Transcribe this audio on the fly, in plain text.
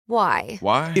Why?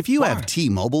 Why? If you have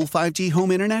T-Mobile 5G home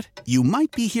internet, you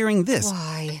might be hearing this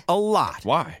Why? a lot.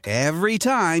 Why? Every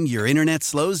time your internet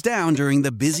slows down during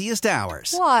the busiest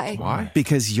hours. Why? Why?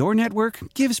 Because your network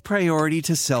gives priority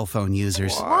to cell phone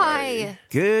users. Why?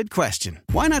 Good question.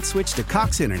 Why not switch to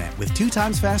Cox Internet with 2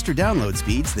 times faster download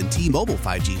speeds than T-Mobile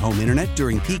 5G home internet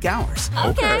during peak hours?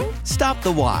 Okay. Stop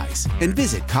the whys and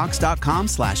visit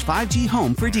cox.com/5G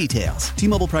home for details.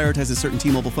 T-Mobile prioritizes certain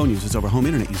T-Mobile phone users over home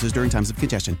internet users during times of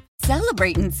congestion.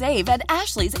 Celebrate and save at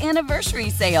Ashley's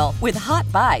Anniversary Sale. With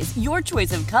Hot Buys, your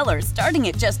choice of colors starting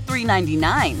at just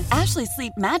 $3.99. Ashley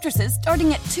Sleep mattresses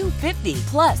starting at $2.50.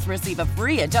 Plus, receive a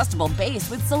free adjustable base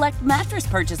with select mattress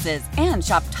purchases. And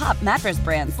shop top mattress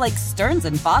brands like Stearns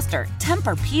 & Foster,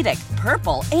 Tempur-Pedic,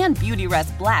 Purple, and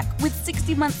Beautyrest Black with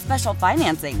 60-month special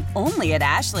financing. Only at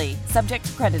Ashley. Subject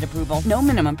to credit approval. No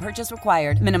minimum purchase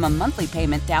required. Minimum monthly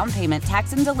payment, down payment,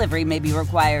 tax, and delivery may be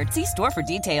required. See store for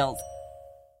details.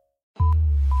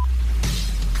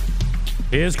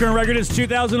 His current record is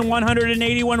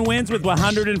 2,181 wins with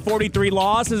 143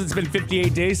 losses. It's been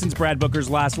 58 days since Brad Booker's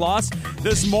last loss.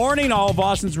 This morning, all of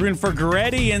Austin's rooting for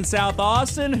Goretti in South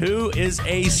Austin, who is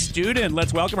a student.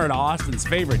 Let's welcome her to Austin's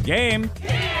favorite game.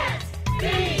 Can't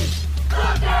Be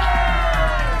Booker!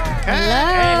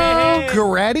 Hey,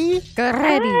 Goretti?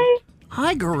 Goretti.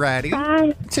 Hi, Goretti.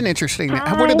 Hi. It's an interesting name.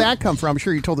 Hi. Where did that come from? I'm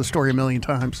sure you told the story a million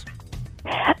times.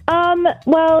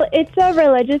 Well, it's a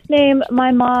religious name.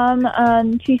 My mom,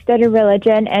 she studied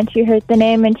religion, and she heard the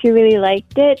name, and she really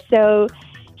liked it, so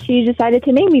she decided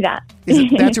to name me that.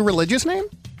 That's a religious name?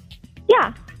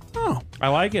 Yeah. Oh, I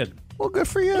like it. well, good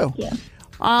for you. Thank you.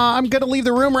 I'm going to leave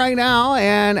the room right now,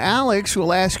 and Alex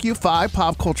will ask you 5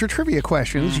 pop culture trivia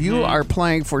questions. You are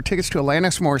playing for tickets to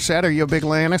Alanis Morissette. Are you a big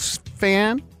Alanis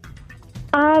fan?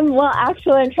 Well,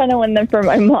 actually, I'm trying to win them for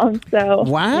my mom, so.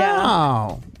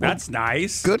 Wow. Yeah. That's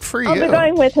nice. Good for I'll you. be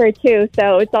going with her, too,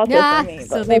 so it's also for me.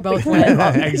 So but they we'll both see. win.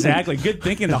 Exactly. Good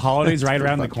thinking. The holidays right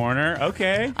around the corner.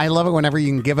 Okay. I love it whenever you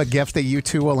can give a gift that you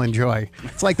two will enjoy.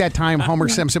 It's like that time Homer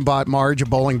Simpson bought Marge a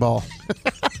bowling ball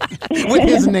with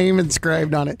his name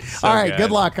inscribed on it. All right,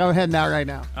 good luck. I'm heading out right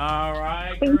now. All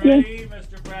right. Thank Great.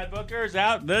 Mr. Brad Booker's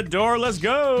out the door. Let's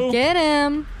go. Get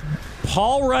him.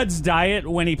 Paul Rudd's diet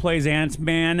when he plays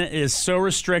Ant-Man is so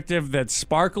restrictive that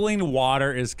sparkling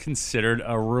water is considered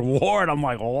a reward. I'm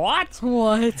like, what?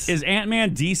 What? Is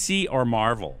Ant-Man DC or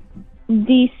Marvel?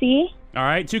 DC. All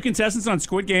right, 2 contestants on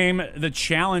Squid Game, The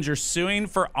Challenge, are suing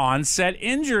for onset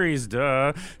injuries.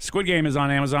 Duh. Squid Game is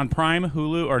on Amazon Prime,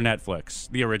 Hulu, or Netflix.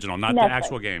 The original, not the Netflix.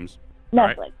 actual games.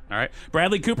 Netflix. All right.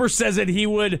 Bradley Cooper says that he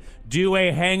would do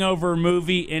a Hangover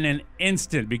movie in an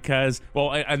instant because,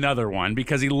 well, another one,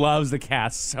 because he loves the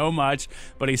cast so much,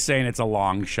 but he's saying it's a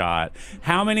long shot.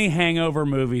 How many Hangover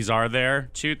movies are there?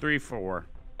 2, 3, 4.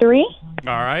 3.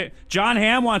 All right. John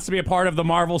Hamm wants to be a part of the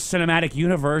Marvel Cinematic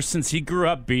Universe since he grew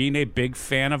up being a big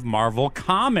fan of Marvel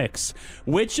Comics.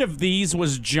 Which of these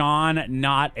was John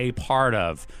not a part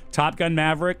of? Top Gun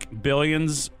Maverick,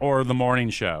 Billions, or The Morning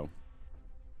Show?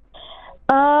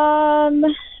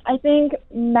 I think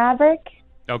Maverick.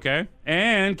 Okay.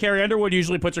 And Carrie Underwood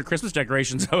usually puts her Christmas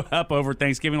decorations up over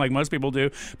Thanksgiving like most people do.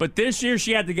 But this year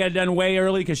she had to get it done way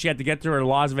early because she had to get to her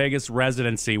Las Vegas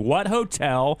residency. What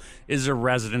hotel is her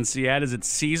residency at? Is it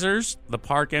Caesars, the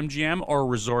Park MGM, or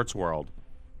Resorts World?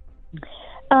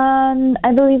 I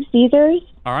believe Caesars.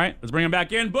 All right. Let's bring him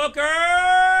back in. Booker!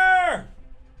 Oh,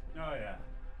 yeah.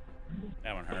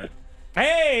 That one hurt.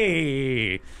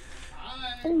 Hey!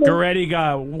 Goretti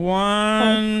got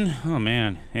 1. Oh,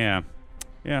 man. Yeah.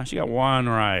 Yeah, she got 1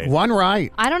 right. 1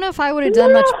 right. I don't know if I would have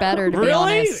done much better, to be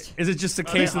honest. Is it just a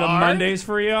case of the Mondays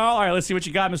for y'all? All right, let's see what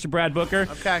you got, Mr. Brad Booker.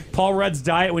 Okay. Paul Rudd's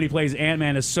diet when he plays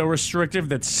Ant-Man is so restrictive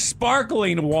that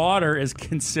sparkling water is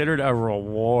considered a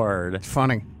reward. It's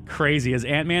funny. Crazy. Is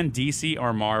Ant-Man DC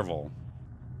or Marvel?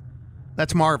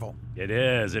 That's Marvel. It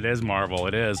is. It is Marvel.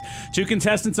 It is. 2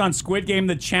 contestants on Squid Game,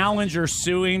 The Challenge, are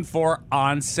suing for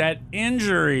onset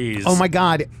injuries. Oh, my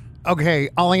God. Okay,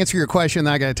 I'll answer your question,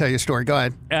 then I got to tell you a story. Go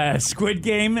ahead. Squid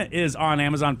Game is on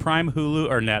Amazon Prime, Hulu,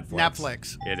 or Netflix?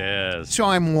 Netflix. It is. So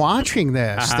I'm watching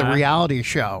this, the reality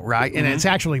show, right? And it's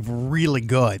actually really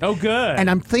good. Oh, good. And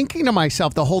I'm thinking to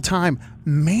myself the whole time,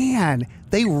 man,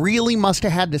 they really must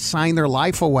have had to sign their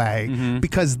life away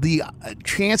because the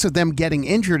chance of them getting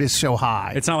injured is so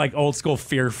high. It's not like old school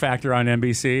Fear Factor on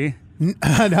NBC. No.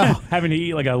 Having to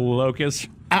eat like a locust.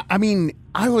 I mean,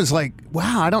 I was like,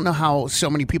 wow, I don't know how so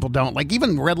many people don't. Like,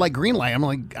 even red light, green light. I'm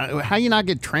like, how you not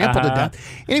get trampled to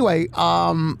death? Anyway,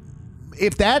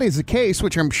 if that is the case,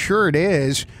 which I'm sure it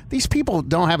is, these people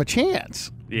don't have a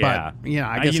chance. Yeah. But,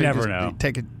 I guess you they never just know.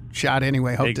 take it shot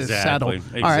anyway. Hope to settle.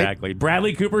 Exactly. All right.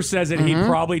 Bradley Cooper says that he'd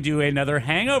probably do another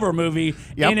Hangover movie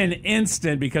in an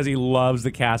instant because he loves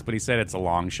the cast, but he said it's a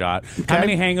long shot. How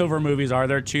many Hangover movies are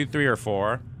there? 2, 3, or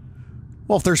 4?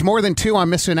 Well, if there's more than 2, I'm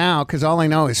missing out because all I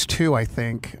know is 2, I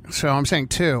think. So I'm saying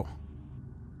 2.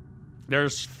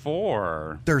 There's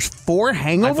 4. There's 4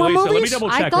 Hangover movies? So. Let me double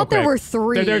check. I thought there were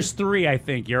 3. There's 3, I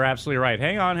think. You're absolutely right.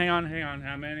 Hang on.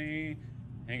 How many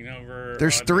Hangover?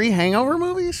 There's 3 Hangover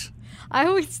movies? I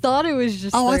always thought it was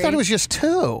just 3. I thought it was just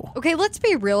 2. Okay, let's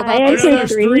be real I about am this. too.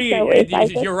 There's 3. So if I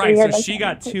said You're right. 3, So she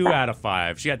got like 2 out of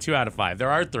 5. She got 2 out of 5. There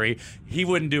are 3. He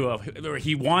wouldn't do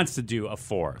he wants to do a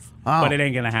 4th, but it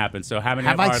ain't gonna happen. So how many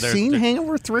Have are I there? seen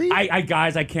Hangover 3? I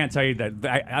guys, I can't tell you that.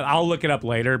 I'll look it up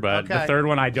later. But the third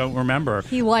one, I don't remember.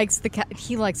 He likes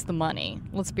the money.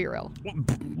 Let's be real.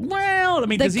 Well, I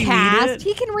mean, The does he cast, need it?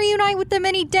 he can reunite with them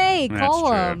any day.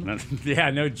 Call him. That's true.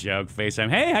 Yeah, no joke. FaceTime.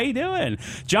 Hey, how you doing?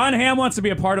 John Hamm wants to be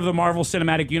a part of the Marvel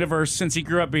Cinematic Universe since he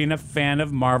grew up being a fan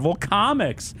of Marvel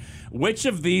Comics. Which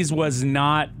of these was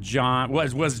not John?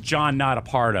 Was John not a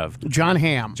part of? John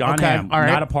Hamm. John okay. Hamm, All right.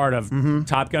 not a part of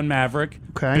Top Gun Maverick,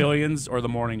 Okay. Billions, or The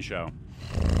Morning Show.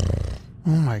 Oh,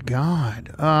 my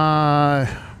God.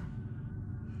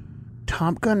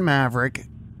 Top Gun Maverick.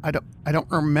 I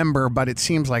don't remember, but it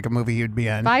seems like a movie you'd be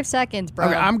in. 5 seconds, bro.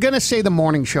 Okay, I'm going to say The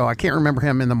Morning Show. I can't remember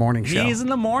him in The Morning Show. He's in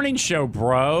The Morning Show,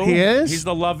 bro. He is? He's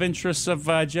the love interest of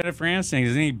Jennifer Aniston.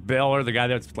 Isn't he Bill, or the guy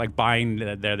that's like buying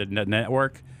the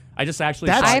network? I just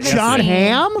actually saw That's it John yesterday.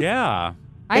 Hamm? Yeah.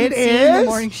 I haven't It seen the is?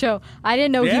 morning show. I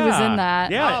didn't know he was in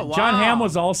that. Yeah, Oh, wow. John Hamm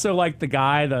was also like the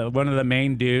guy, one of the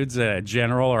main dudes,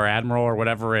 general or admiral or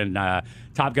whatever in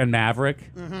Top Gun Maverick.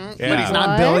 Yeah. But he's not in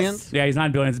What? Billions. Yeah, he's not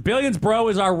in Billions. Billions, bro,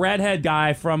 is our redhead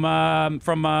guy from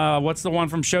what's the one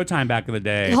from Showtime back in the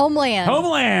day? Homeland.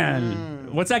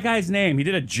 Homeland. What's that guy's name? He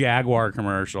did a Jaguar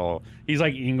commercial. He's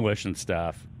like English and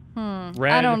stuff.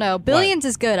 Red, I don't know. what? Billions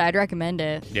is good. I'd recommend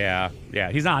it. Yeah.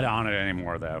 He's not on it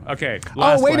anymore though. Okay.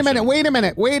 Oh, wait a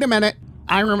minute.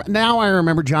 Now I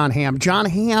remember John Hamm. John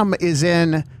Hamm is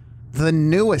in the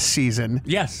newest season.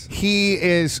 Yes. He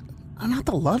is not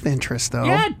the love interest, though.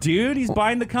 Yeah, dude. He's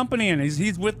buying the company and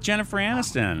he's with Jennifer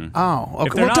Aniston. Oh, If okay.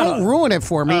 they're Well, not- don't ruin it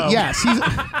for me. Oh. Yes, he's.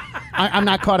 I'm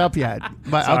not caught up yet,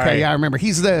 but Sorry. okay. Yeah, I remember.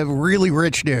 He's the really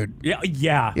rich dude. Yeah.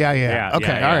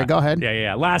 Okay, all right, go ahead.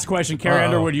 Yeah. Last question. Carrie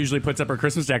Underwood usually puts up her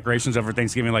Christmas decorations over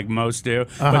Thanksgiving like most do.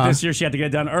 But this year she had to get it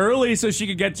done early so she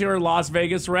could get to her Las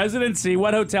Vegas residency.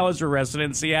 What hotel is her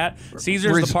residency at?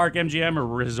 Caesars, the Park MGM, or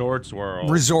Resorts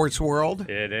World? Resorts World.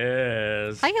 It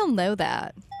is. How you'll know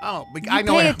that? Oh, You I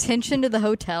know. pay attention to the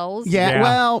hotels? Yeah,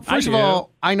 well, I first of do. all,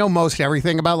 I know most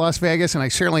everything about Las Vegas, and I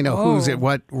certainly know who's at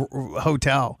what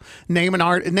hotel.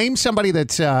 Name somebody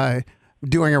that's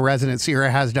doing a residency or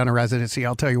has done a residency.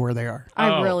 I'll tell you where they are.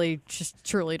 I really just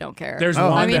truly don't care. There's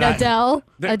one I mean, that Adele.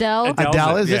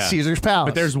 Adele is at Caesar's Palace.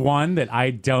 But there's one that I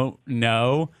don't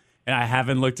know, and I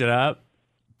haven't looked it up,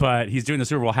 but he's doing the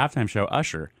Super Bowl halftime show,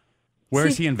 Usher. Where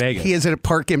is he in Vegas? He is at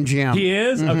Park MGM. He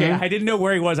is? Okay, I didn't know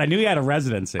where he was. I knew he had a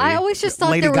residency. I always just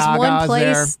thought Lady there was one Gaga's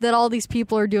place that all these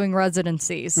people are doing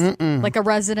residencies. Like a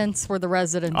residence where the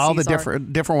residencies All the are.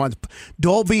 different ones.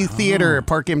 Dolby Theater at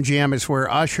Park MGM is where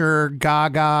Usher,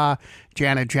 Gaga,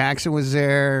 Janet Jackson was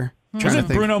there. Was it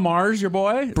Bruno Mars, your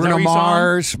boy? Is that Bruno where you saw him?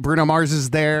 Mars. Bruno Mars is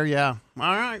there. Yeah.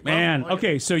 All right. well, Man,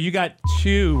 okay, so you got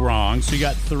 2 wrong. So you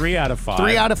got 3 out of 5.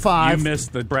 3 out of 5. You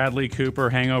missed the Bradley Cooper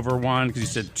Hangover one because you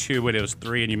said 2, but it was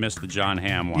 3, and you missed the John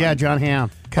Hamm one. Yeah, John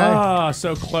Hamm. Okay. Oh,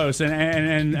 so close.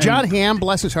 And John Hamm,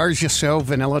 bless his heart, is just so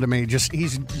vanilla to me. Just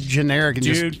he's generic and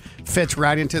Dude. just fits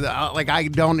right into the like. I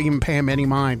don't even pay him any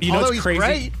mind. You know Although what's he's crazy?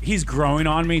 great. He's growing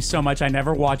on me so much. I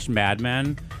never watched Mad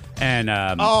Men, and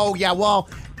Oh yeah, well,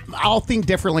 I'll think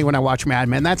differently when I watch Mad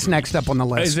Men. That's next up on the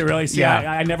list. is it really? See, Yeah.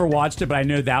 I never watched it, but I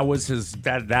knew that was his.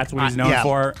 That's what he's known yeah.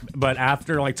 for. But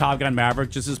after like Top Gun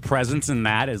Maverick, just his presence in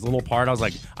that, his little part, I was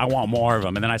like, I want more of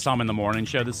him. And then I saw him in the morning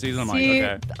show this season. I'm See,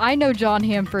 like, okay. I know John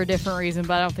Hamm for a different reason,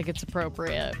 but I don't think it's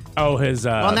appropriate. Oh, his.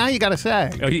 Well, now you got to say.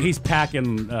 He's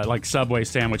packing like Subway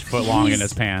sandwich foot long in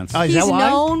his pants. Oh, is He's that why?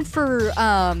 known for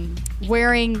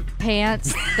wearing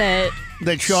pants that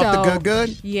That show up the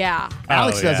good. Yeah.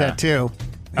 Alex does yeah. that too.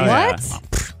 Oh, yeah.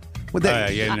 What? With Oh, yeah,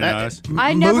 you didn't notice?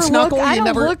 I never Moose look. knuckle. I You don't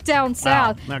never look down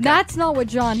south. okay. That's not what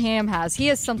John Hamm has. He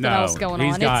has something No, else going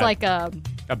he's on. got- It's like a.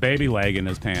 A baby leg in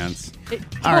his pants.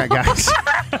 All right, guys.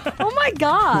 Oh my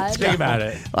God. Think about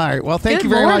it. All right. Well, thank Good you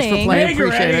very much for morning. playing. Hey,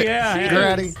 Appreciate Goretti, it. yeah. Hey,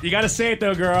 Goretti. You got to say it,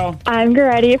 though, girl. I'm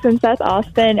Goretti from South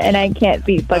Austin, and I can't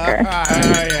beat Booker. Oh,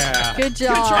 yeah. Good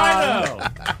job. Good try,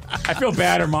 though. I feel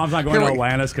bad her mom's not going to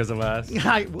Atlantis because of us.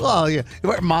 Well, yeah.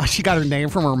 She got her name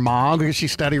from her mom because she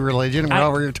studied religion. We're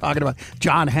over here talking about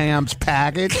John Hamm's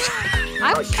package.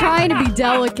 I was trying to be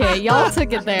delicate. Y'all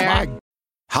took it there.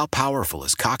 How powerful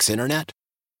is Cox Internet?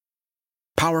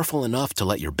 Powerful enough to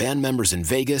let your band members in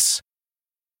Vegas,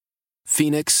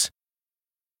 Phoenix,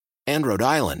 and Rhode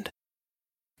Island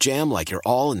jam like you're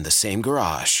all in the same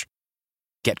garage.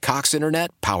 Get Cox Internet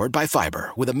powered by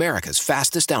fiber with America's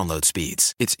fastest download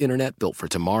speeds. It's internet built for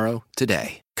tomorrow,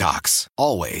 today. Cox,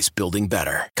 always building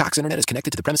better. Cox Internet is connected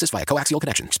to the premises via coaxial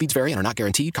connection. Speeds vary and are not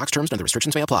guaranteed. Cox terms and other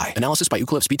restrictions may apply. Analysis by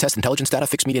Ookla of Speed Test Intelligence Data.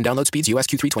 Fixed median download speeds. US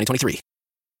Q3 2023.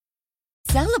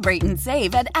 Celebrate and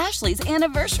save at Ashley's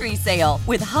Anniversary Sale.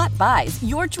 With Hot Buys,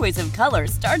 your choice of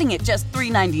colors starting at just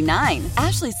 $3.99.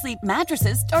 Ashley Sleep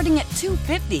mattresses starting at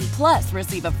 $2.50. Plus,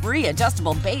 receive a free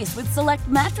adjustable base with select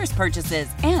mattress purchases.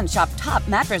 And shop top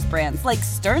mattress brands like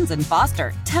Stearns &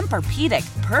 Foster,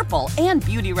 Tempur-Pedic, Purple, and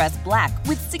Beautyrest Black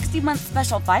with 60-month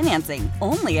special financing.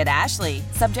 Only at Ashley.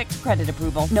 Subject to credit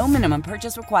approval. No minimum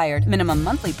purchase required. Minimum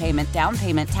monthly payment, down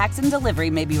payment, tax, and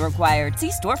delivery may be required. See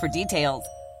store for details.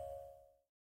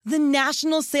 The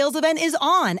national sales event is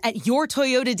on at your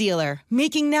Toyota dealer,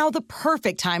 making now the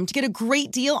perfect time to get a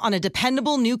great deal on a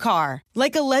dependable new car.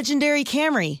 Like a legendary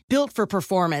Camry, built for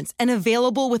performance and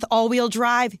available with all-wheel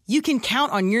drive, you can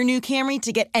count on your new Camry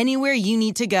to get anywhere you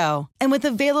need to go. And with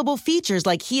available features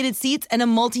like heated seats and a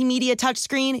multimedia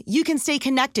touchscreen, you can stay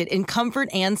connected in comfort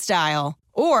and style.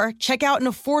 Or check out an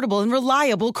affordable and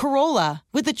reliable Corolla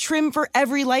with a trim for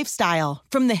every lifestyle.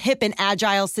 From the hip and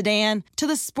agile sedan to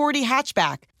the sporty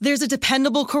hatchback, there's a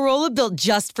dependable Corolla built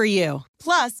just for you.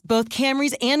 Plus, both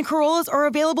Camrys and Corollas are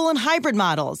available in hybrid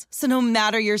models. So no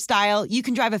matter your style, you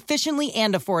can drive efficiently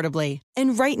and affordably.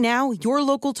 And right now, your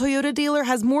local Toyota dealer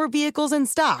has more vehicles in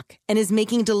stock and is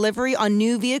making delivery on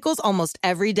new vehicles almost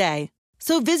every day.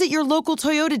 So visit your local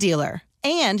Toyota dealer.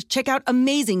 And check out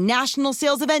amazing national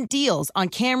sales event deals on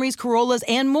Camrys, Corollas,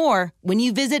 and more when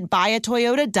you visit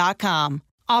buyatoyota.com.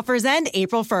 Offers end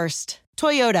April 1st.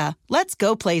 Toyota, let's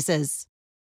go places.